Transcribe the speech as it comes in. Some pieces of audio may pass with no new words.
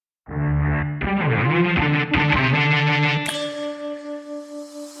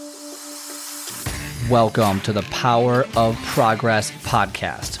welcome to the Power of Progress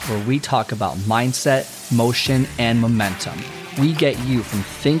podcast, where we talk about mindset, motion, and momentum. We get you from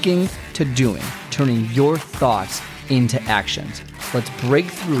thinking to doing, turning your thoughts into actions. Let's break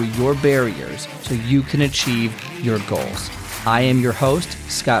through your barriers so you can achieve your goals. I am your host,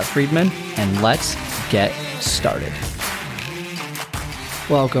 Scott Friedman, and let's get started.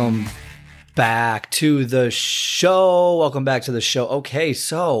 Welcome back to the show. Okay,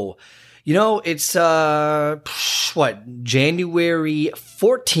 so, it's, January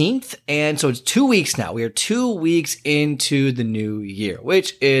 14th, and so it's 2 weeks now. We are 2 weeks into the new year,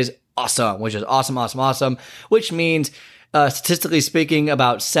 which is awesome, which means, statistically speaking,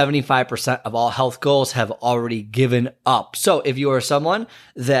 about 75% of all health goals have already given up. So if you are someone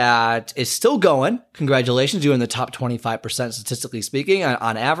that is still going, congratulations, you're in the top 25% statistically speaking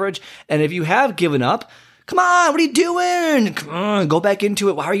on average. And if you have given up, come on, what are you doing? Come on, go back into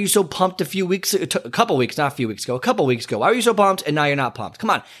it. Why are you so pumped a couple weeks ago? Why are you so pumped and now you're not pumped? Come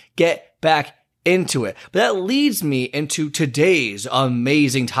on, get back into it. But that leads me into today's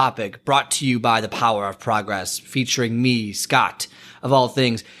amazing topic brought to you by the Power of Progress, featuring me, Scott, of all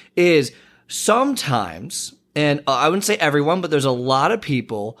things, is sometimes, and I wouldn't say everyone, but there's a lot of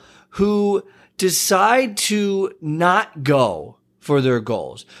people who decide to not go for their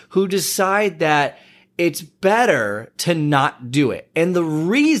goals, who decide that it's better to not do it. And the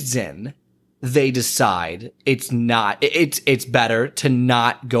reason they decide it's better to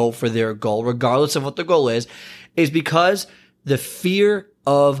not go for their goal, regardless of what the goal is because the fear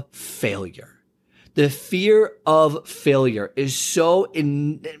of failure. The fear of failure is so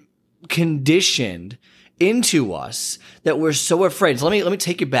conditioned into us that we're so afraid. So let me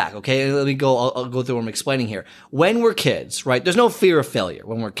take you back, okay? I'll go through what I'm explaining here. When we're kids, right? There's no fear of failure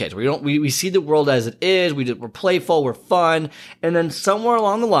when we're kids. We see the world as it is. We're playful, we're fun. And then somewhere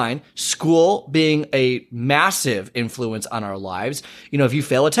along the line, school being a massive influence on our lives. If you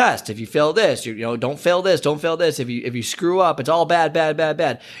fail a test, if you fail this, don't fail this, don't fail this. If you screw up, it's all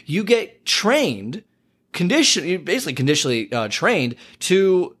bad. You get trained, conditionally trained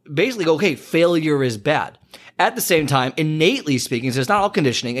to basically go, okay, failure is bad. At the same time, innately speaking, so it's not all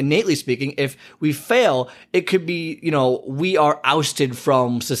conditioning, innately speaking, if we fail, it could be, we are ousted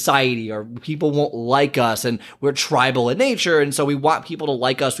from society or people won't like us and we're tribal in nature. And so we want people to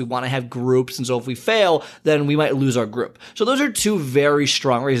like us. We want to have groups. And so if we fail, then we might lose our group. So those are two very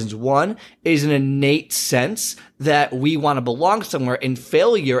strong reasons. One is an innate sense that we want to belong somewhere, and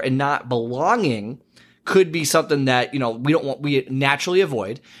failure and not belonging could be something that, we naturally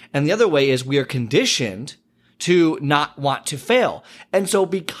avoid. And the other way is we are conditioned to not want to fail. And so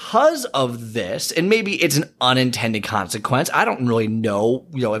because of this, and maybe it's an unintended consequence, I don't really know,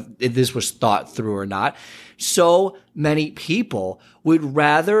 if this was thought through or not, so many people would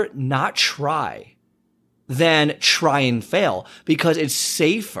rather not try than try and fail because it's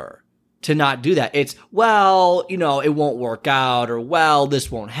safer to not do that. It's, it won't work out, or, this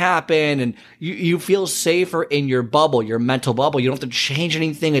won't happen. And you feel safer in your bubble, your mental bubble. You don't have to change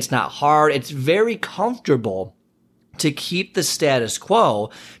anything. It's not hard. It's very comfortable to keep the status quo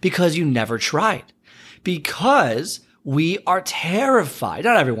because you never tried. Because we are terrified,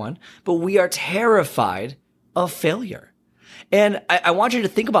 not everyone, but we are terrified of failure. And I want you to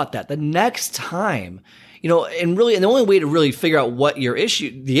think about that. The next time, and the only way to really figure out what the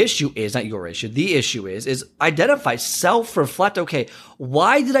issue is identify, self-reflect. Okay,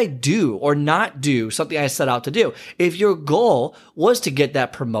 why did I do or not do something I set out to do? If your goal was to get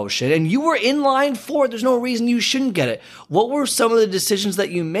that promotion and you were in line for it, there's no reason you shouldn't get it. What were some of the decisions that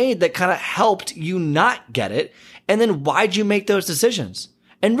you made that kind of helped you not get it? And then why'd you make those decisions?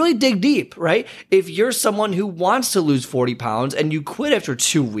 And really dig deep, right? If you're someone who wants to lose 40 pounds and you quit after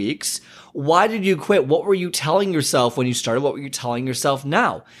 2 weeks, why did you quit? What were you telling yourself when you started? What were you telling yourself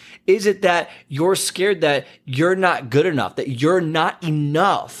now? Is it that you're scared that you're not good enough, that you're not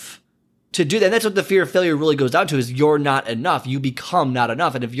enough to do that? And that's what the fear of failure really goes down to, is you're not enough. You become not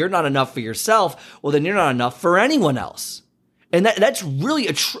enough. And if you're not enough for yourself, well, then you're not enough for anyone else. And that's really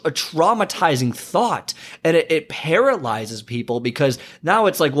a traumatizing thought. And it paralyzes people because now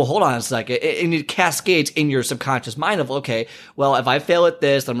it's like, well, hold on a second. And it cascades in your subconscious mind of, okay, well, if I fail at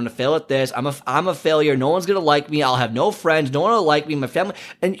this, I'm going to fail at this. I'm a failure. No one's going to like me. I'll have no friends. No one will like me, my family.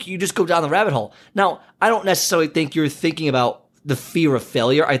 And you just go down the rabbit hole. Now, I don't necessarily think you're thinking about the fear of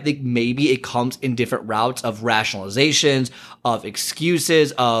failure, I think maybe it comes in different routes of rationalizations, of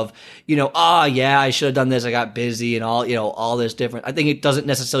excuses, of, yeah, I should have done this. I got busy and all this different. I think it doesn't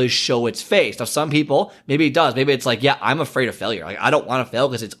necessarily show its face. Now, some people, maybe it does. Maybe it's like, yeah, I'm afraid of failure. Like, I don't want to fail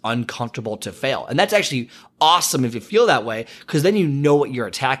because it's uncomfortable to fail. And that's actually awesome if you feel that way, because then you know what you're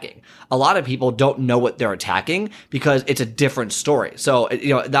attacking. A lot of people don't know what they're attacking because it's a different story. So,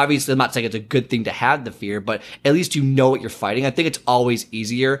 obviously I'm not saying it's a good thing to have the fear, but at least you know what you're fighting. I think it's always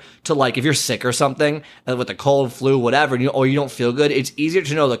easier to, like, if you're sick or something, with a cold, flu, whatever, or you don't feel good, it's easier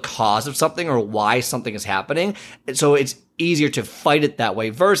to know the cause of something or why something is happening. So it's easier to fight it that way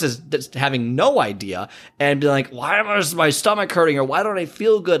versus just having no idea and be like, why is my stomach hurting, or why don't I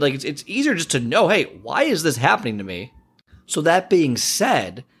feel good? Like, it's easier just to know, hey, why is this happening to me? So that being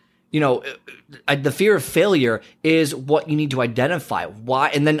said, the fear of failure is what you need to identify. Why?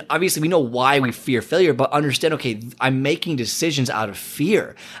 And then obviously we know why we fear failure, but understand, okay, I'm making decisions out of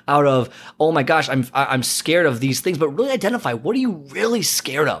fear, out of, oh my gosh, I'm scared of these things, but really identify, what are you really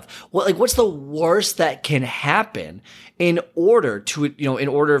scared of? What's the worst that can happen in order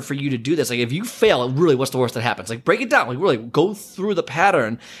for you to do this? Like, if you fail, really, what's the worst that happens? Like, break it down. Like, really go through the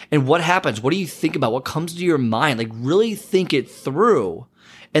pattern and what happens. What do you think about? What comes to your mind? Like, really think it through.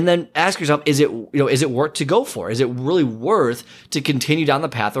 And then ask yourself, is it worth to go for? Is it really worth to continue down the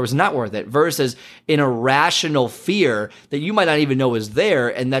path, or is it not worth it? Versus an irrational fear that you might not even know is there,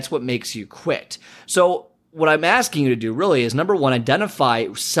 and that's what makes you quit. So what I'm asking you to do really is, number one,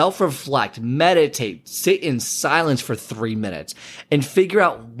 identify, self-reflect, meditate, sit in silence for 3 minutes and figure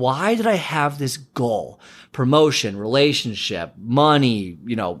out, why did I have this goal? Promotion, relationship, money,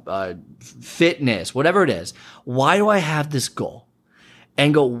 fitness, whatever it is. Why do I have this goal?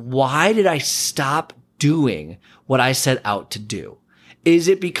 And go, why did I stop doing what I set out to do? Is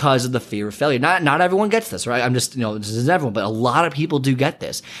it because of the fear of failure? Not everyone gets this, right? I'm just, this isn't everyone, but a lot of people do get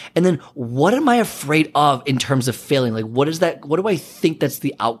this. And then, what am I afraid of in terms of failing? Like, what do I think that's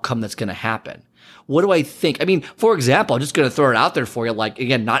the outcome that's going to happen? What do I think? I mean, for example, I'm just going to throw it out there for you. Like,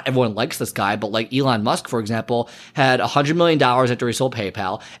 again, not everyone likes this guy, but like Elon Musk, for example, had $100 million after he sold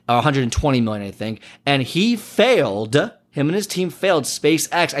PayPal, or $120 million, I think, and he failed. Him and his team failed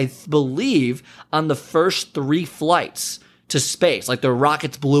SpaceX, I believe, on the first 3 flights to space. Like, the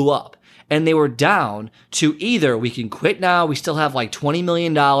rockets blew up. And they were down to either, we can quit now, we still have like $20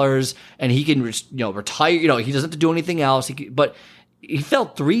 million, and he can retire, he doesn't have to do anything else. But he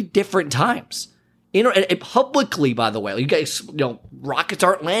failed 3 different times. And publicly, by the way. You guys, rockets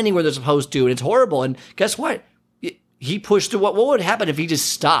aren't landing where they're supposed to, and it's horrible. And guess what? He pushed to what would happen if he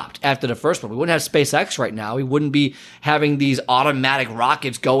just stopped after the first one? We wouldn't have SpaceX right now. We wouldn't be having these automatic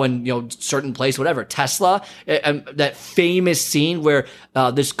rockets going, certain place, whatever. Tesla, that famous scene where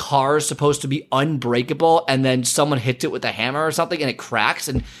this car is supposed to be unbreakable, and then someone hits it with a hammer or something, and it cracks,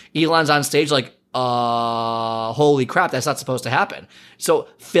 and Elon's on stage like, holy crap, that's not supposed to happen. So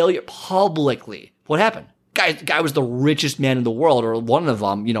failure publicly. What happened? Guy was the richest man in the world, or one of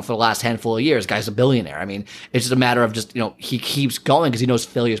them, for the last handful of years. Guy's a billionaire. I mean, it's just a matter of just, he keeps going because he knows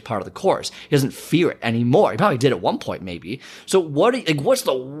failure is part of the course. He doesn't fear it anymore. He probably did at one point, maybe. So what's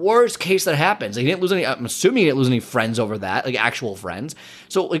the worst case that happens? Like, he didn't lose any, I'm assuming he didn't lose any friends over that, like actual friends.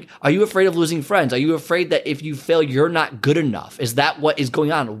 So, like, are you afraid of losing friends? Are you afraid that if you fail, you're not good enough? Is that what is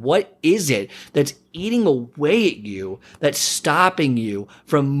going on? What is it that's eating away at you, that's stopping you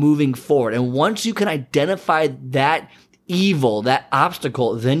from moving forward? And once you can identify that evil, that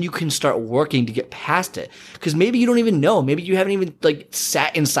obstacle, then you can start working to get past it. Because maybe you don't even know. Maybe you haven't even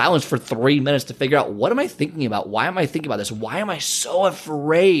sat in silence for 3 minutes to figure out, what am I thinking about? Why am I thinking about this? Why am I so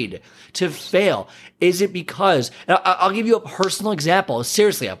afraid to fail? Is it because, and I'll give you a personal example,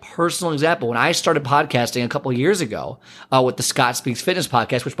 seriously, a personal example. When I started podcasting a couple of years ago, with the Scott Speaks Fitness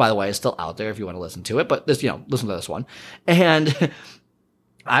podcast, which by the way is still out there if you want to listen to it, but this, listen to this one. And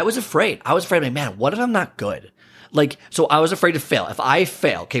I was afraid, like, man, what if I'm not good? So I was afraid to fail. If I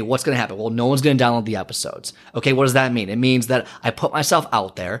fail, okay, what's going to happen? Well, no one's going to download the episodes. Okay, what does that mean? It means that I put myself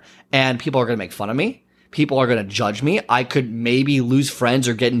out there and people are going to make fun of me. People are going to judge me. I could maybe lose friends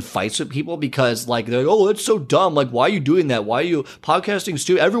or get in fights with people because, like, they're like, oh, that's so dumb. Like, why are you doing that? Why are you podcasting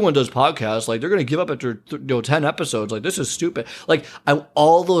stupid? Everyone does podcasts. Like, they're going to give up after 10 episodes. Like, this is stupid. Like,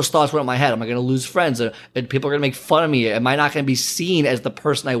 all those thoughts went in my head. Am I going to lose friends? And people are going to make fun of me. Am I not going to be seen as the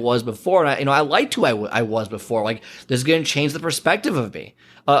person I was before? And I liked who I was before. Like, this is going to change the perspective of me.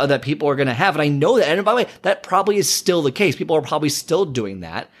 That people are going to have. And I know that. And by the way, that probably is still the case. People are probably still doing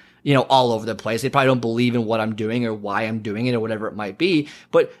that. all over the place. They probably don't believe in what I'm doing or why I'm doing it or whatever it might be.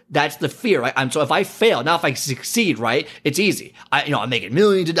 But that's the fear, right? So if I fail, now if I succeed, right, it's easy. I'm making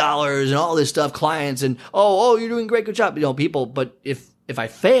millions of dollars and all this stuff, clients, and oh, you're doing great, good job, people. But if I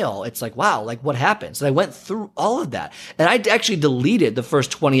fail, it's like, wow, like what happens? And I went through all of that. And I actually deleted the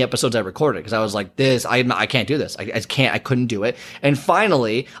first 20 episodes I recorded because I was like, I can't do this. I couldn't do it. And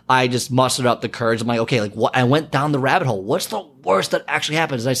finally, I just mustered up the courage. I'm like, okay, like what? I went down the rabbit hole. What's the worst that actually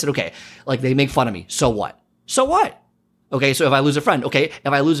happens? And I said, okay, like they make fun of me. So what? So what? Okay, so if I lose a friend, okay, if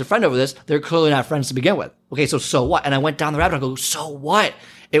I lose a friend over this, they're clearly not friends to begin with. Okay, so what? And I went down the rabbit hole. I go, so what?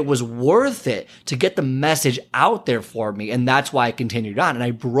 It was worth it to get the message out there for me. And that's why I continued on. And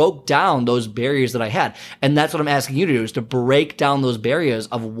I broke down those barriers that I had. And that's what I'm asking you to do, is to break down those barriers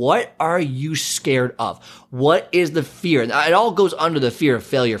of what are you scared of? What is the fear? It all goes under the fear of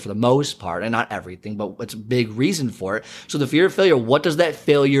failure for the most part, and not everything, but it's a big reason for it. So the fear of failure, what does that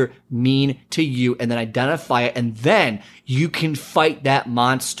failure mean to you? And then identify it. And then you can fight that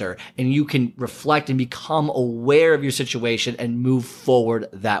monster and you can reflect and become aware of your situation and move forward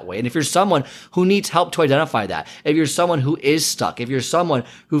that way. And if you're someone who needs help to identify that, if you're someone who is stuck, if you're someone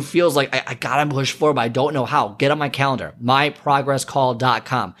who feels like I gotta push forward, but I don't know how, get on my calendar,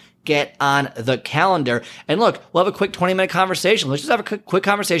 myprogresscall.com. Get on the calendar. And look, we'll have a quick 20-minute conversation. Let's just have a quick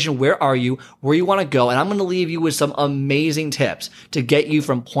conversation. Where are you? Where you want to go? And I'm going to leave you with some amazing tips to get you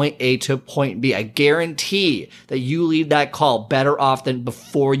from point A to point B. I guarantee that you leave that call better off than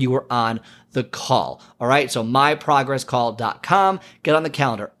before you were on the call. All right. So myprogresscall.com. Get on the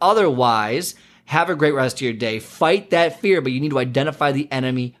calendar. Otherwise, have a great rest of your day. Fight that fear, but you need to identify the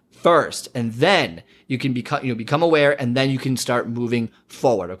enemy first, and then you can become aware, and then you can start moving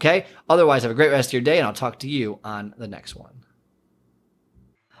forward, okay? Otherwise, have a great rest of your day, and I'll talk to you on the next one.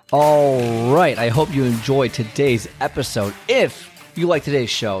 All right, I hope you enjoyed today's episode. If you like today's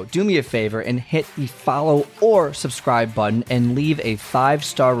show, do me a favor and hit the follow or subscribe button and leave a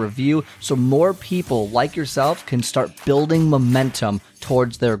 5-star review so more people like yourself can start building momentum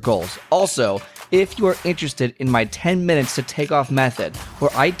towards their goals. Also, if you are interested in my 10 minutes to take off method, where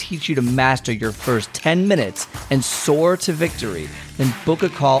I teach you to master your first 10 minutes and soar to victory, then book a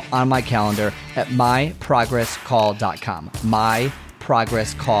call on my calendar at myprogresscall.com.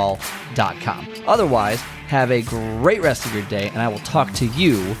 myprogresscall.com. Otherwise, have a great rest of your day, and I will talk to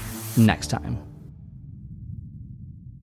you next time.